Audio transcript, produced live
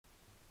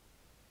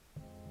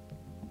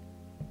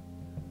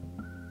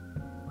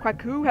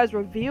Kwaku has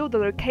revealed the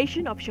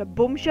location of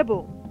Shaboom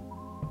Shaboom.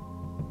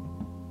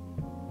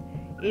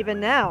 Even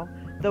now,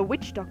 the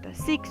witch doctor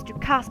seeks to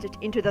cast it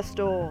into the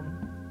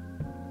storm,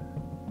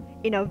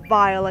 in a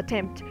vile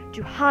attempt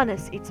to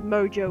harness its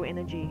mojo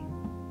energy.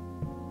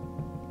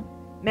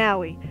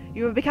 Maui,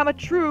 you have become a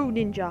true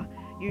ninja.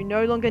 You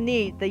no longer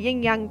need the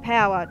yin-yang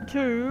power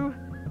to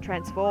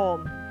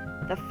transform.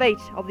 The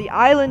fate of the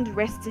island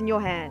rests in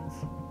your hands,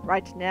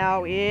 right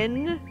now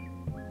in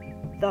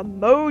the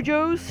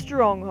Mojo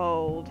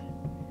Stronghold.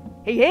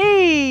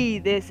 Hey,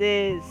 this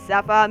is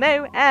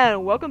Sapphiremayo,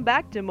 and welcome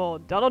back to more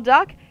Donald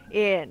Duck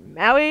in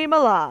Maui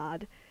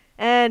Mallard.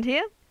 And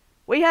here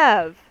we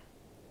have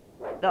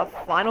the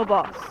final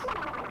boss,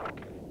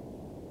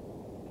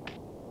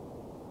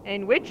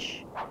 in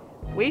which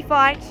we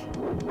fight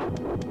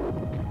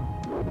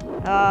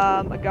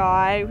a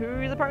guy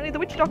who is apparently the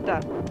witch doctor.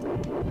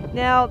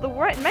 Now, the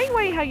main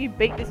way how you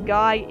beat this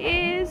guy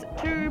is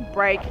to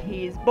break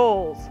his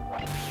balls.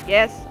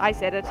 Yes, I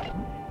said it.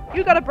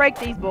 You gotta break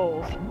these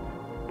balls,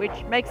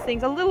 which makes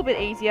things a little bit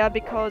easier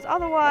because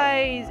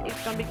otherwise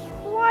it's gonna be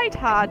quite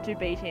hard to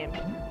beat him.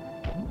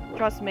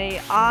 Trust me,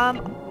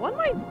 when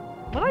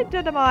I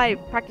did my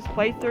practice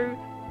playthrough,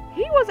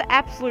 he was an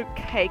absolute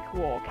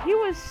cakewalk. He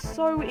was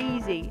so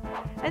easy.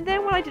 And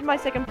then when I did my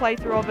second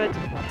playthrough of it,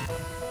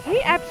 he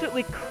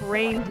absolutely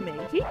creamed me.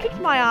 He kicked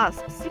my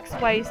ass 6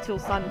 ways till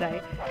Sunday.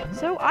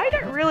 So I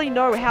don't really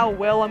know how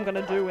well I'm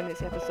gonna do in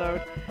this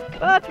episode.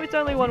 But it's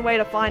only one way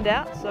to find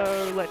out, so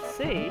let's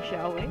see,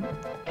 shall we?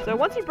 So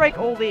once you break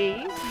all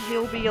these,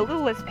 he'll be a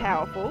little less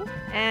powerful,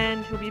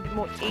 and he'll be a bit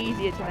more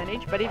easier to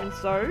manage, but even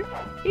so,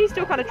 he's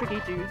still kind of tricky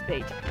to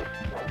beat.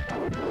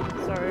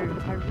 So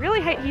I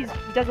really hate he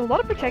does a lot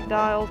of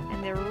projectiles,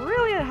 and they're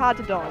really hard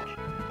to dodge.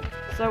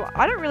 So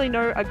I don't really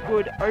know a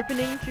good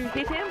opening to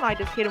hit him. I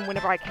just hit him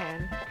whenever I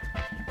can,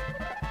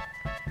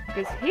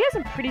 because he has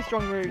some pretty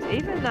strong moves.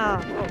 Even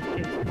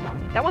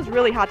that one's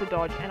really hard to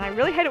dodge, and I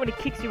really hate it when he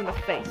kicks you in the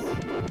face,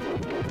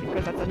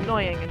 because that's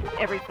annoying and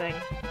everything.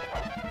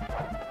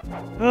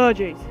 Oh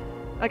jeez.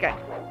 Okay.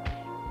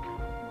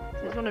 So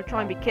I just want to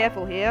try and be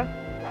careful here,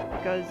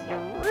 because you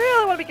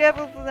really want to be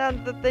careful for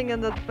the thing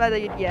and the better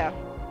yeah.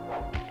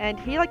 And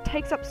he like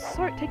takes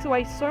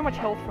away so much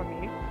health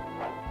from you.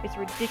 It's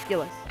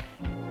ridiculous.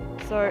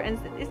 So, and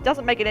this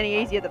doesn't make it any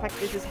easier, the fact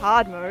that this is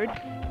hard mode.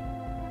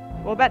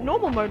 Well,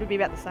 normal mode would be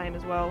about the same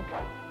as well.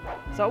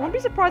 So I wouldn't be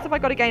surprised if I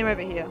got a game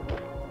over here.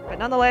 But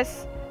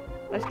nonetheless,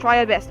 let's try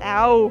our best.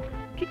 Ow!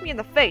 Kick me in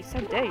the face, how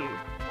dare you.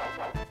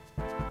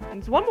 And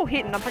it's one more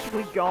hit and I'm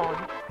practically gone.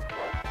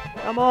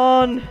 Come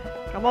on!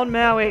 Come on,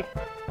 Maui.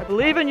 I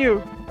believe in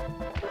you.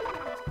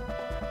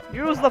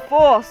 Use the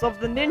force of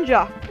the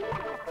ninja.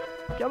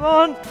 Come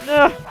on!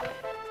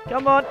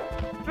 Come on!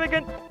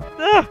 Friggin'!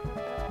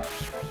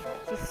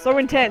 This is so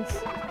intense.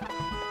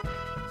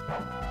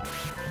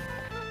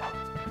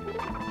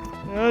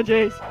 Oh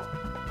jeez.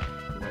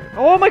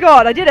 Oh my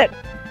god, I did it!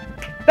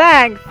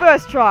 Bang!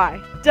 First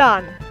try.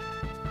 Done.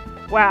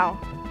 Wow.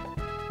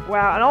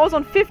 Wow, and I was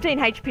on 15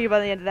 HP by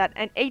the end of that,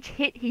 and each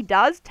hit he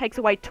does takes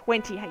away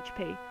 20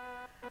 HP.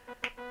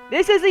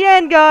 This is the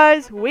end,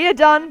 guys! We are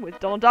done with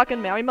Donald Duck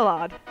and Maui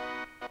Mallard.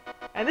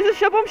 And this is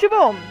Shaboom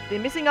Shaboom, the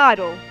missing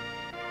idol,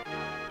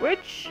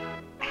 which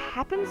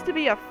happens to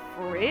be a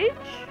fridge?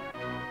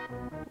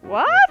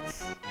 What?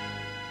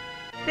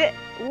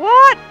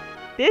 What?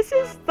 This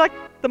is like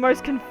the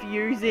most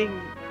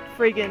confusing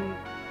friggin'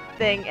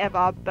 thing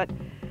ever, but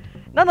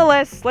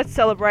nonetheless, let's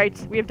celebrate.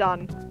 We have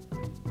done.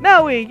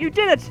 Maui, you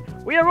did it!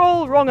 We are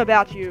all wrong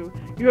about you.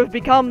 You have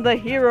become the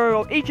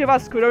hero each of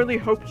us could only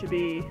hope to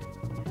be.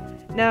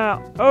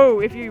 Now, oh,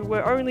 if you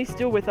were only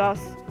still with us,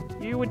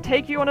 you would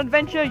take you on an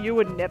adventure you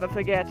would never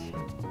forget.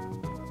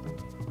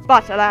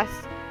 But alas,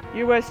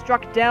 you were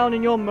struck down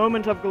in your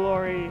moment of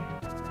glory.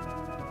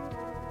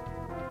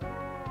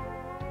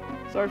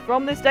 So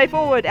from this day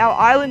forward, our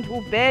island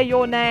will bear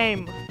your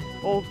name.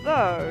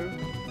 Although,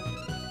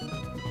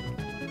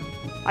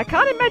 I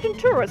can't imagine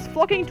tourists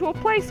flocking to a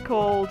place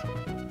called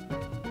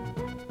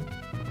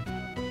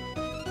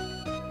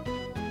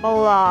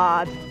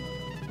Mallard.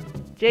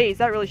 Geez,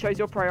 that really shows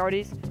your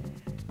priorities.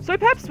 So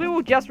perhaps we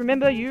will just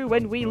remember you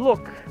when we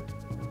look ...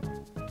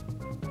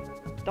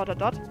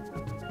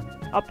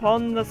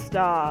 upon the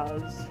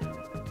stars.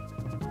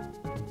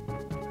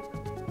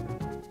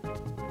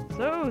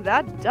 So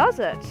that does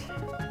it.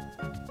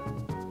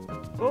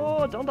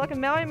 Oh, Donald Duck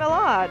and Maui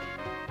Mallard.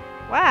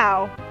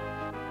 Wow.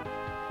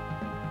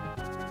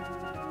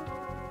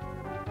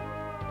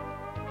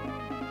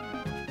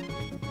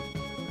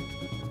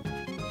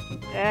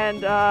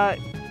 And,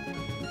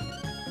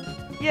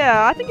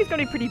 yeah, I think it's going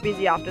to be pretty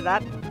busy after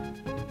that.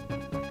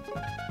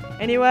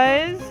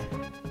 Anyways,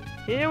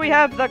 here we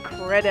have the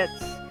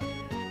credits.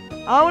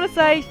 I want to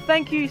say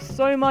thank you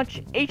so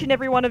much, each and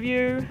every one of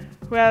you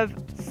who have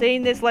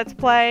seen this Let's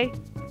Play,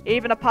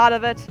 even a part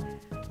of it.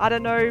 I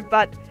don't know,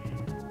 but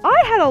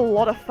I had a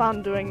lot of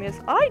fun doing this.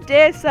 I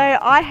dare say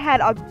I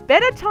had a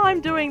better time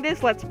doing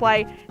this Let's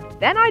Play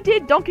than I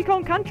did Donkey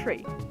Kong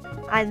Country.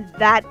 And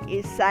that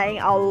is saying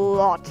a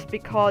lot,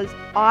 because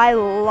I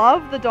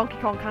love the Donkey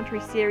Kong Country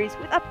series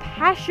with a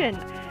passion.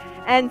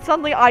 And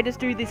suddenly I just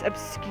do this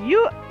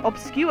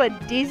obscure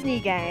Disney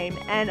game,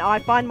 and I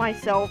find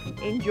myself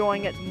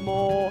enjoying it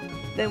more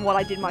than what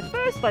I did my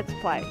first Let's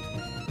Play.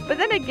 But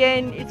then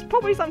again, it's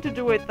probably something to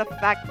do with the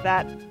fact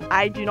that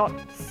I do not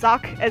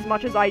suck as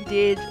much as I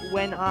did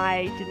when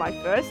I did my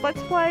first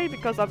Let's Play,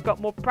 because I've got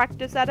more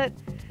practice at it.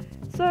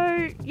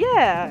 So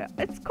yeah,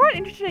 it's quite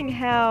interesting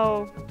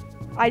how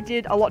I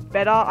did a lot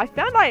better. I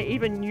found I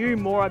even knew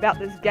more about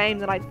this game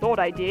than I thought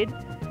I did.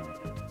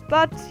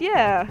 But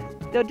yeah,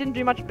 they didn't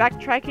do much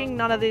backtracking,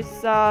 none of this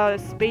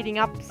speeding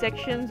up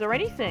sections or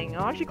anything.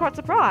 I'm actually quite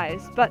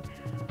surprised, but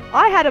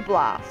I had a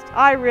blast.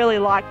 I really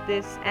liked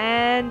this,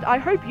 and I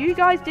hope you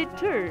guys did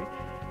too.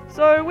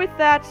 So with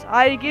that,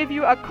 I give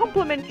you a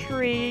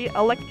complimentary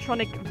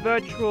electronic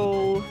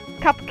virtual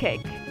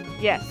cupcake.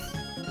 Yes.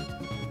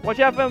 Watch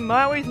out for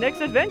Maui's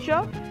next adventure,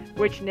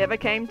 which never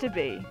came to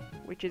be,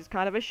 which is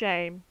kind of a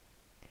shame.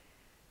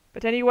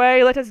 But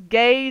anyway, let us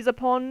gaze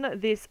upon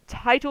this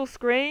title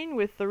screen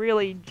with the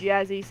really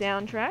jazzy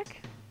soundtrack.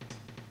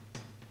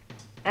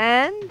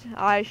 And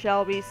I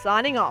shall be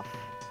signing off.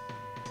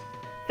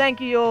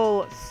 Thank you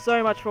all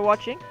so much for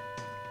watching.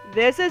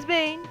 This has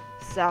been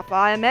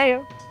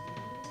Sapphiremayo.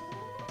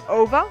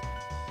 Over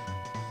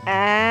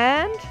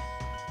and